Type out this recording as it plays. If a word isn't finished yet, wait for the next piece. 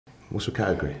What's your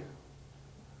category?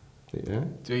 Yeah.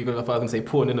 Do you go to say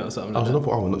porn in it or something? I was not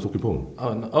talking porn.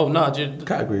 Oh no.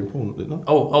 Category in porn,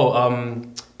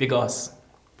 no? Big ass.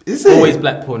 Is it? Always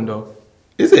black porn though.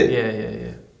 Is it?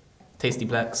 Yeah. Tasty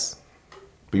blacks.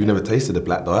 But you've never tasted a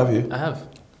black though, have you? I have.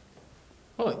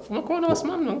 Oh, I'm not going to ask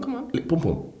man, come on. Lick pom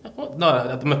pom. No,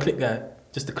 I'm a clip guy.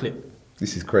 Just a clip.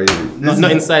 This is crazy.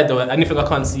 Not inside though. Anything I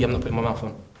can't see, I'm not putting my mouth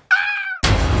on.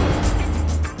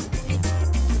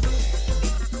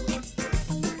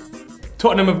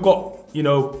 Tottenham have got, you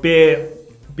know, beer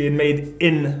being made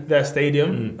in their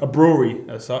stadium, a brewery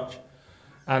as such,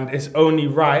 and it's only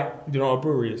right. Do you know what a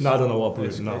brewery is? No, I don't know what a brewery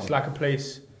is. No. It's like a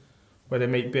place where they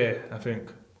make beer, I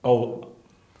think. Oh,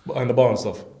 and the bar and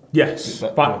stuff. Yes,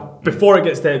 That, but before it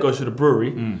gets there, it goes to the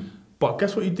brewery. But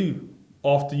guess what you do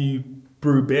after you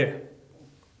brew beer?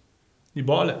 You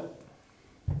bottle it.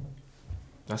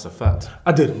 That's a fact.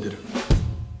 I did.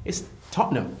 It's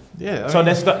Tottenham. Yeah. So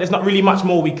there's not really much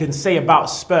more we can say about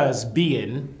Spurs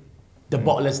being the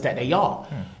bottlers that they are.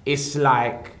 It's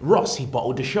like Ross, he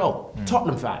bottled the show.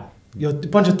 Tottenham fan. You're a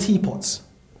bunch of teapots.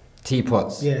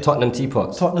 Teapots. Yeah. Tottenham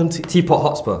teapots. Teapot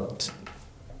Hotspur.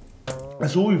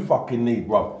 That's all you fucking need,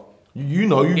 bro. You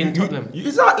know, Tottenham.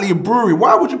 Exactly, a brewery.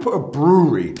 Why would you put a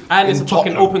brewery And it's in a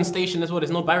fucking Tottenham? open station as well.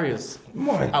 There's no barriers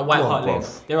My at White Hart God, Lane.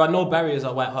 bruv. There are no barriers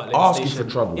at White Hart Lane Asking station. for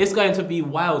trouble. It's going to be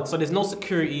wild. So there's no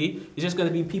security. It's just going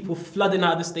to be people flooding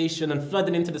out of the station and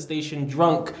flooding into the station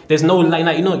drunk. There's no line.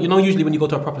 Like, you know, usually when you go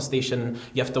to a proper station,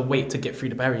 you have to wait to get through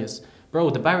the barriers. Bro,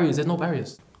 the barriers. There's no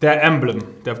barriers. Their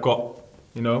emblem, they've got,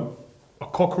 you know, a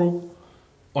cockerel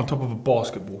on top of a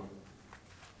basketball.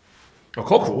 A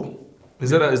cockerel? Is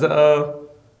that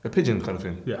a pigeon kind of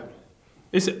thing? Yeah.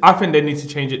 I think they need to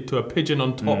change it to a pigeon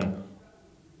on top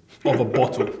of a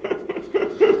bottle.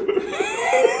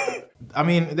 I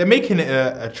mean, they're making it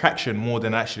a attraction more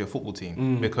than actually a football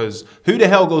team because who the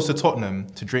hell goes to Tottenham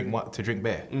to drink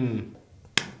beer?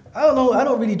 I don't know. I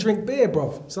don't really drink beer,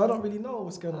 bruv. So I don't really know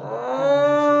what's going on.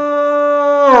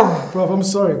 Bruv, I'm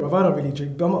sorry, bruv. I don't really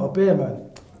drink. I'm not a beer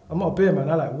man.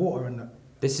 I like water and that.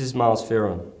 This is Miles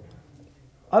Fearon.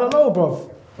 I don't know,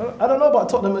 bruv. I don't know about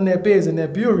Tottenham and their beers and their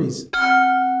breweries.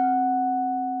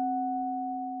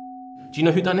 Do you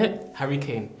know who done it? Harry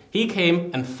Kane. He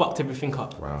came and fucked everything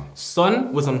up. Wow.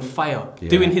 Son was on fire, Yeah.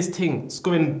 doing his thing,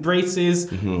 scoring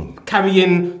braces,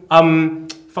 carrying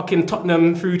fucking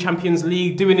Tottenham through Champions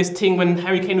League, doing his thing when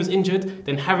Harry Kane was injured.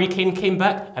 Then Harry Kane came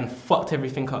back and fucked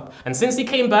everything up. And since he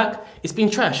came back, it's been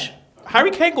trash.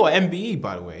 Harry Kane got an MBE,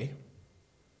 by the way.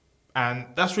 And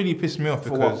that's really pissed me off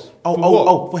because...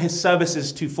 For his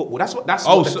services to football.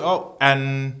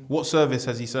 And what service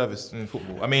has he serviced in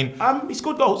football? I mean... he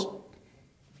scored goals.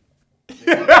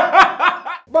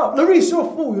 But Lloris, you're a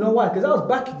fool. You know why? Because I was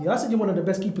backing you. I said you're one of the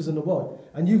best keepers in the world.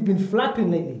 And you've been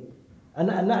flapping lately. And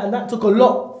that took a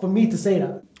lot for me to say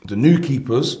that. The new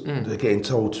keepers, they're getting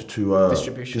told to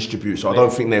distribute. So I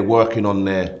don't think they're working on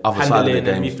their other side of the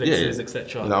game. And reflexes,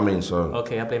 etc. You know what I mean? So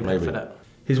okay, I blame him for that.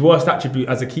 His worst attribute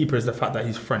as a keeper is the fact that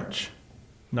he's French.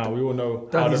 Now, we all know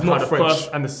how the First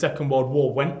and the Second World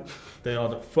War went. They are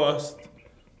the first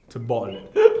to bottle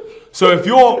it. So if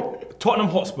you're Tottenham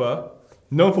Hotspur,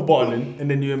 known for bottling, and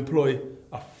then you employ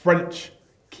a French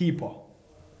keeper,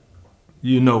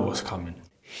 you know what's coming.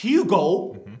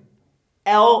 Hugo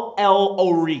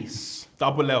Lloris.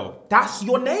 Double L. That's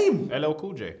your name. LL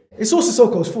Cool J. It's also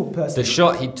Sissoko's fault, The personally.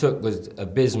 shot he took was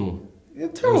abysmal. Yeah,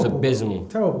 It terrible. was abysmal.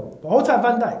 Terrible. But the whole time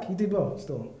Van Dijk, he did well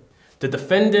still. The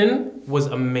defending was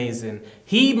amazing.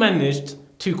 He managed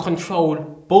to control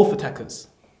both attackers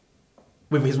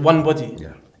with his one body.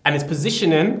 Yeah. And his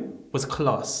positioning was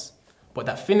class. But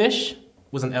that finish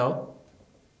was an L.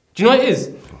 Do you know what it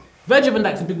is? Virgil van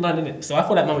Dijk's a big man, innit? So I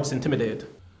thought that man was just intimidated.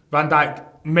 Van Dijk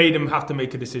made him have to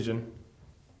make a decision.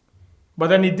 But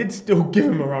then he did still give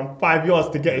him around 5 yards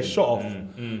to get his shot off.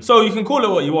 So you can call it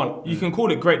what you want. You can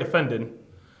call it great defending.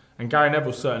 And Gary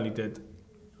Neville certainly did.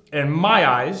 In my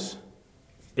eyes,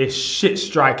 it's shit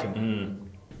striking.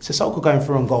 Sissoko going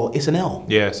through on goal, it's an L.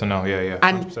 Yeah, it's an L, yeah.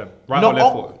 And 100%. Right or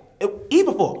left foot?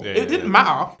 Either foot. Yeah, it didn't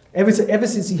matter. Ever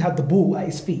since he had the ball at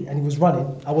his feet and he was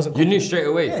running, I wasn't. You knew straight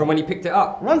away from when he picked it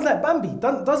up. Runs like Bambi.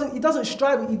 He doesn't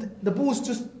strive. The ball's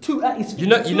just too at his feet.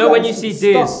 You know when you see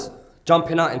deers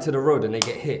jumping out into the road and they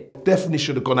get hit. Definitely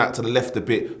should have gone out to the left a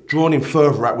bit, drawn him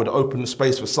further out with an open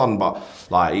space for Son, but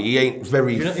like he ain't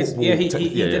very football. He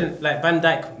didn't, like Van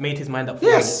Dijk made his mind up for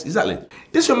Yes, exactly.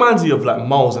 This reminds me of like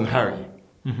Miles and Harry.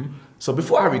 So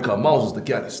before Harry come, Miles was the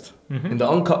gallest. In the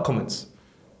uncut comments,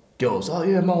 girls, oh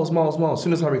yeah, Miles. As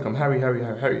soon as Harry come, Harry.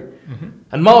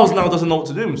 And Miles now doesn't know what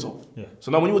to do with himself. Yeah. So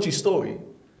now when you watch his story,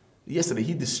 yesterday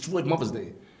he destroyed Mother's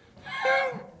Day.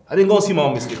 I didn't go and see my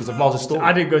mum yesterday because of Miles' story.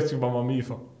 I didn't go to my mum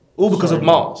either. All because of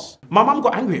Miles. My mum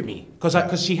got angry at me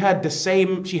because she heard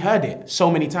she heard it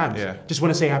so many times. Yeah. Just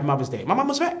want to say Happy Mother's Day. My mum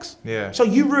was vexed. Yeah. So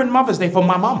you ruined Mother's Day for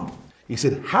my mum. He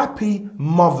said Happy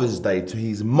Mother's Day to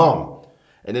his mum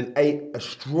and then ate a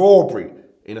strawberry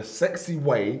in a sexy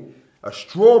way. A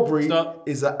strawberry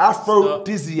is an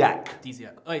aphrodisiac.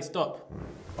 Hey, stop.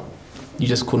 You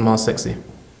just called Miles sexy.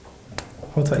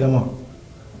 Hold tight your mum.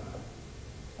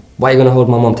 Why are you gonna hold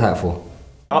my mum tight for?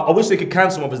 I wish they could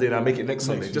cancel Mother's Day and make it next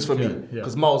Sunday, just for me.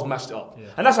 Because Miles mashed it up.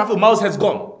 And that's how I feel Miles' head's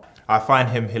gone. I find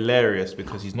him hilarious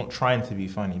because he's not trying to be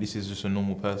funny. This is just a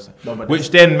normal person. No, but Which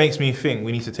then makes me think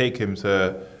we need to take him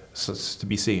to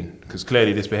be seen. Because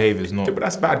clearly this behaviour is not... But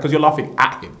that's bad because you're laughing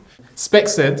at him. Spec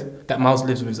said that Miles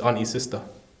lives with his auntie's sister.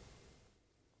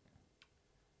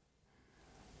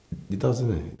 He does,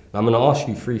 isn't he? I'm gonna ask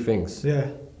you 3 things. Yeah.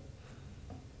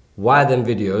 Why them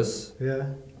videos?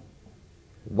 Yeah.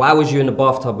 Why was you in the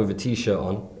bathtub with a t-shirt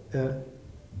on? Yeah.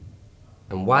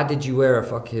 And why did you wear a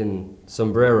fucking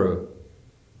sombrero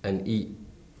and eat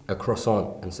a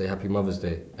croissant and say Happy Mother's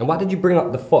Day? And why did you bring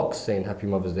up the fox saying Happy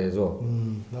Mother's Day as well?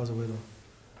 That was a weird one.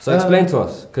 So explain to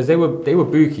us, because they were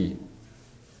booky.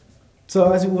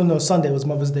 So as you all know, Sunday was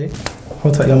Mother's Day.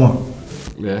 Hold tight your mum.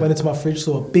 Yeah. Went into my fridge,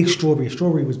 saw a big strawberry.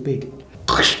 Strawberry was big.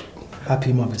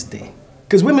 Happy Mother's Day.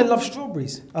 Because women love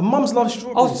strawberries. And mums love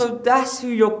strawberries. Oh, so that's who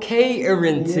you're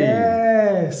catering to.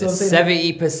 Yeah. So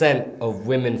 70% of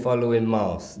women following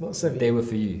Miles. Not 70. They were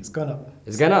for you. It's gone up.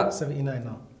 It's gone up? 79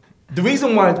 now. The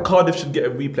reason why Cardiff should get a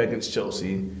replay against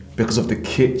Chelsea, because of the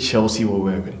kit Chelsea were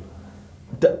wearing.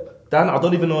 Dan, I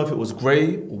don't even know if it was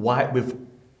grey, white with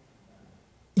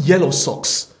yellow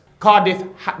socks. Cardiff,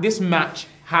 this match,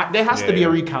 there has to be a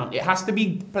recount. It has to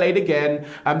be played again.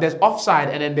 There's offside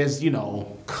and then there's,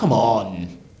 come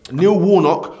on. Neil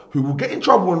Warnock, who will get in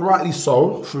trouble and rightly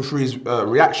so for his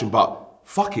reaction, but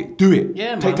fuck it, do it.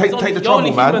 Yeah, man. Take the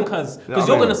trouble, man. Because you're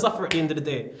going to suffer at the end of the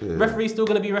day. Yeah. Referee's still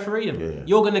going to be refereeing. Yeah.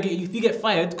 You're going to get, if you get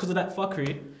fired because of that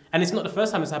fuckery, and it's not the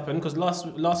first time it's happened, because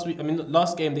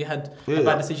last game they had a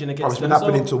bad decision against them. It's been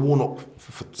happening to Warnock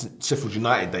for Sheffield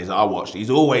United days that I watched. He's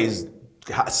always,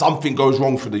 something goes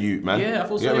wrong for the youth, man. Yeah, I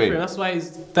feel sorry for him. That's why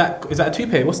is that a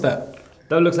toupee? What's that?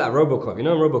 That looks like Robocop. You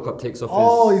know when Robocop takes off his...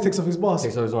 Oh, he takes off his mask.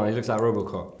 Takes off his mask. He looks like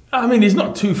Robocop. I mean, he's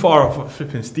not too far off what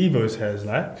flipping Steve-O's hair is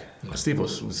like.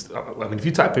 Steve-O's was... I mean, if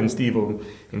you type in Steve-O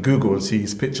in Google and see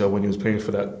his picture when he was playing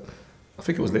for that, I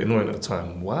think it was Leighton Orient at the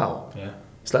time. Wow. Yeah.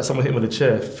 It's like someone hit him with a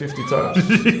chair 50 times.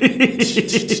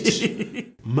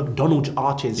 McDonald's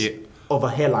arches of a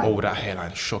hairline. Oh, that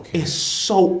hairline, shocking. It's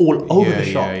so all over the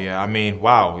shop. Yeah. I mean,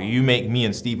 wow. You make me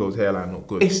and Steve-O's hairline look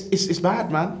good. It's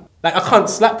bad, man. Like, I can't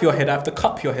slap your head. I have to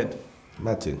cup your head.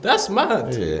 Mad thing. That's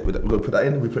mad. Yeah. We're gonna put that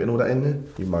in. We're putting all that in there.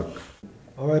 You mug.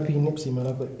 R.I.P. Nipsey, man.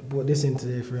 I brought this in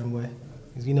today for him, boy.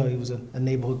 Because he was a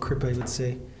neighborhood cripper, I would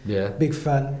say. Yeah. Big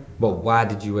fan. But why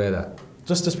did you wear that?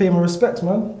 Just to pay my respects,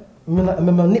 man. I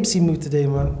remember Nipsey moved today,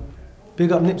 man.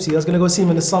 Big up Nipsey. I was gonna go see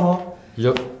him in the summer.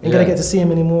 Yep. Ain't gonna get to see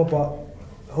him anymore,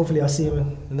 but hopefully I'll see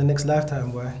him in the next lifetime,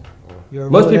 boy.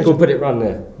 Most people put it round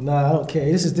there. Nah, I don't care.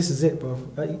 This is it, bro.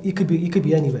 You could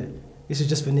be anywhere. This is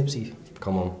just for Nipsey.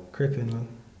 Come on. Crippin', man.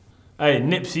 Hey,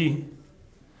 Nipsey,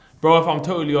 bro, if I'm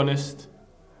totally honest,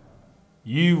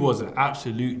 you was an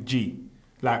absolute G.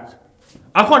 Like,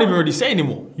 I can't even really say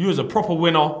anymore. You was a proper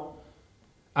winner.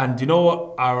 And you know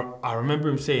what? I remember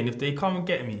him saying, if they come and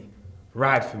get me,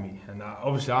 ride for me. And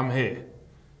obviously I'm here.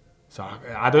 So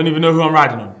I don't even know who I'm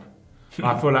riding on.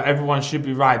 I feel like everyone should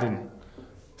be riding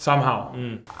somehow.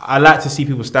 I like to see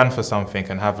people stand for something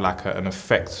and have like an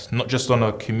effect, not just on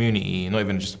a community, not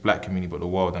even just a black community, but the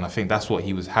world. And I think that's what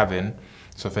he was having.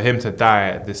 So for him to die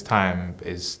at this time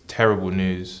is terrible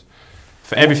news.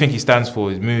 For everything he stands for,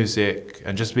 his music,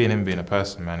 and just being him being a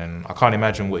person, man. And I can't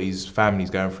imagine what his family's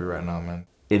going through right now, man.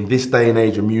 In this day and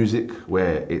age of music,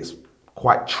 where it's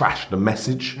quite trash, the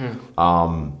message,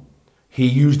 he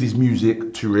used his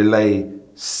music to relay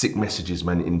sick messages,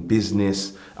 man, in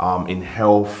business, in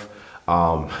health,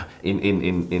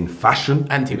 in fashion.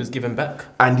 And he was giving back.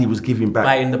 And he was giving back.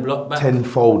 Buying the block back.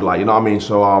 Tenfold, like, you know what I mean?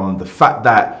 So the fact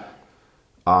that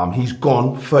he's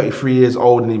gone, 33 years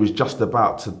old, and he was just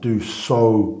about to do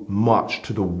so much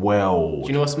to the world. Do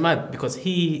you know what's mad? Because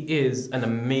he is an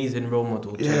amazing role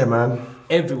model. Yeah, man.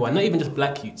 Everyone, not even just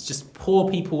black youths, just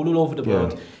poor people all over the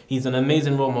world. He's an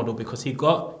amazing role model because he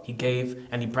gave,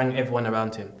 and he brought everyone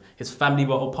around him. His family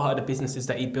were all part of the businesses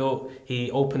that he built.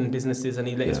 He opened businesses and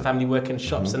he let his family work in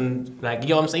shops and, like, you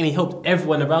know what I'm saying? He helped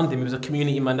everyone around him. He was a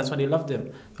community man. That's why they loved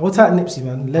him. Hold tight Nipsey,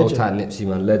 man. Legend. Hold tight Nipsey,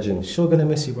 man. Legend. Sure gonna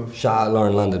miss you, bro. Shout out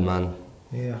Lauren London, man.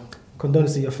 Yeah.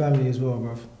 Condolences to your family as well,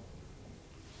 bro.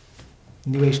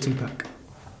 New Age Tupac.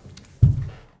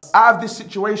 Out of this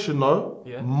situation though,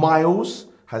 Yeah. Miles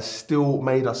has still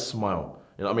made us smile.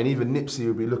 You know what I mean? Even Nipsey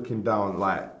would be looking down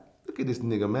like, look at this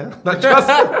nigga, man. Like, just,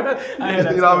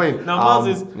 you know what I mean? Now Miles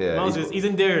is he's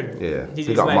endearing. Yeah. He's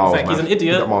Big up like, Miles, it's like he's man. an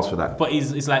idiot. Big up Miles for that. But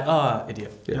he's like,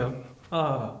 idiot. Yeah. You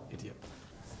know? Idiot.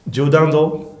 Jill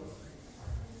Dando,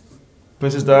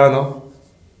 Princess Diana,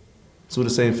 it's all the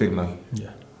same thing, man. Yeah.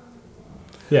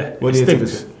 Yeah, When it you need to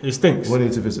stinks. visit. It stinks. When you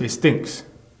need to visit. It stinks.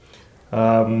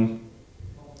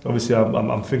 Obviously,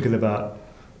 I'm thinking about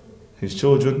his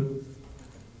children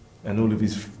and all of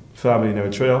his family in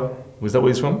Eritrea. Was that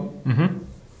where he's from? Mm-hmm.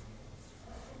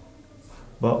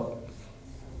 But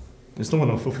there's no one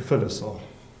on FilthyFellas, so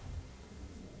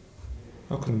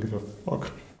I couldn't give a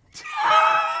fuck.